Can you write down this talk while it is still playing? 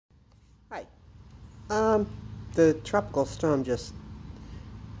Hi. The tropical storm just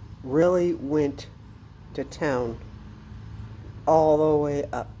really went to town all the way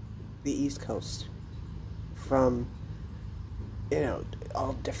up the East Coast from,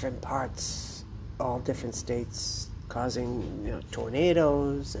 all different parts, all different states, causing,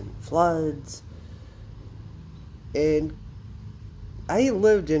 tornadoes and floods. And I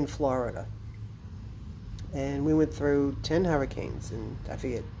lived in Florida, and we went through 10 hurricanes, and I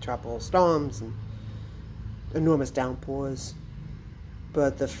forget, tropical storms and enormous downpours.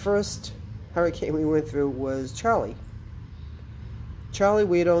 But the first hurricane we went through was Charlie.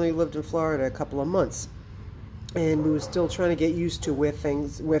 We had only lived in Florida a couple of months, and we were still trying to get used to where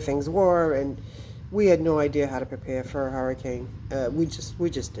things were, and we had no idea how to prepare for a hurricane. We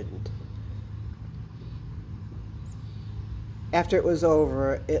just didn't. After it was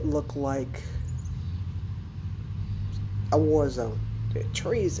over, it looked like a war zone. There were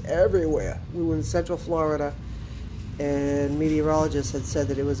trees everywhere. We were in Central Florida, and meteorologists had said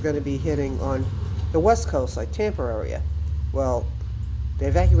that it was going to be hitting on the West Coast, like Tampa area. Well, they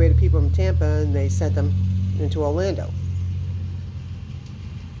evacuated people from Tampa and they sent them into Orlando.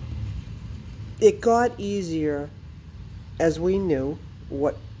 It got easier as we knew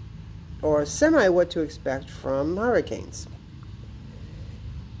what to expect from hurricanes.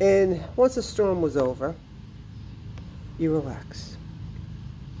 And once the storm was over, you relax.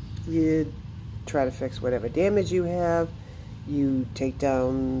 You try to fix whatever damage you have. You take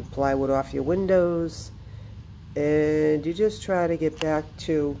down plywood off your windows, and you just try to get back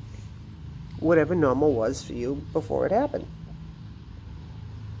to whatever normal was for you before it happened.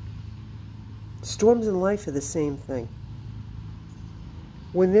 Storms in life are the same thing.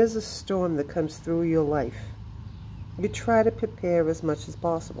 When there's a storm that comes through your life, you try to prepare as much as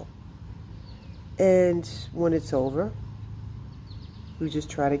possible. And when it's over, you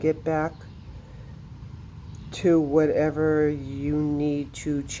just try to get back to whatever you need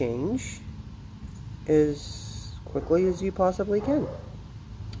to change as quickly as you possibly can.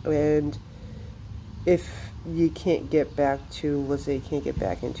 And if you can't get back to, let's say you can't get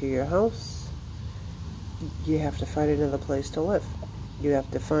back into your house, you have to find another place to live. You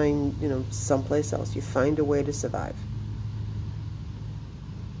have to find, someplace else. You find a way to survive.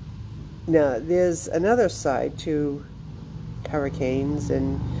 Now, there's another side to hurricanes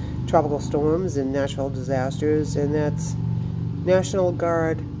and tropical storms and natural disasters, and that's National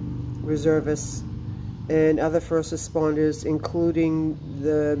Guard, reservists, and other first responders, including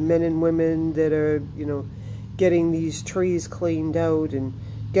the men and women that are, getting these trees cleaned out and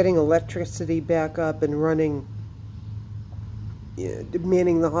getting electricity back up and running,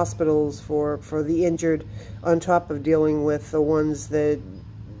 manning the hospitals for the injured, on top of dealing with the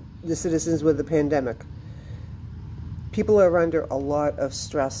citizens with the pandemic. People are under a lot of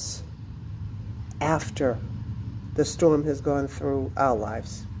stress after the storm has gone through our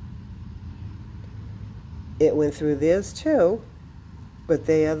lives. It went through theirs too, but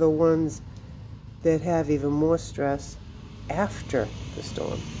they are the ones that have even more stress after the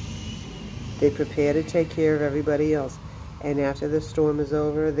storm. They prepare to take care of everybody else, and after the storm is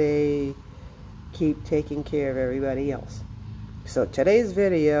over, they keep taking care of everybody else. So today's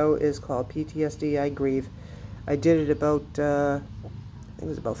video is called PTSD I Grieve. I did it about, I think it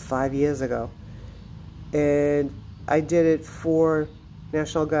was about 5 years ago. And I did it for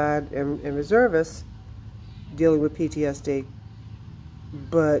National Guard and reservists dealing with PTSD.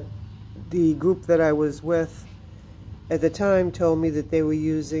 But the group that I was with at the time told me that they were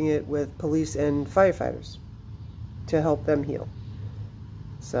using it with police and firefighters to help them heal.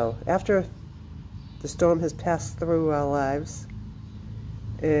 So after the storm has passed through our lives,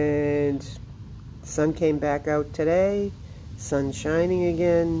 and the sun came back out today, sun shining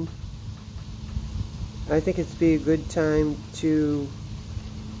again, I think it'd be a good time to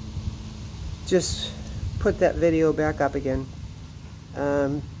just put that video back up again.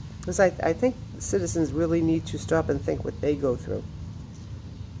 Because I think citizens really need to stop and think what they go through.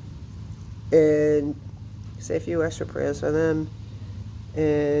 And say a few extra prayers for them.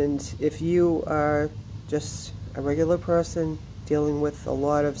 And if you are just a regular person dealing with a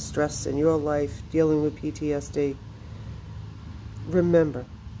lot of stress in your life, dealing with PTSD, remember,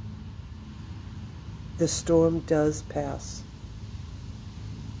 the storm does pass.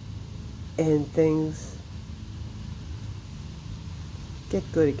 And things get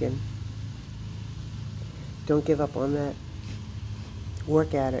good again. Don't give up on that.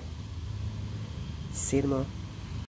 Work at it. See you tomorrow.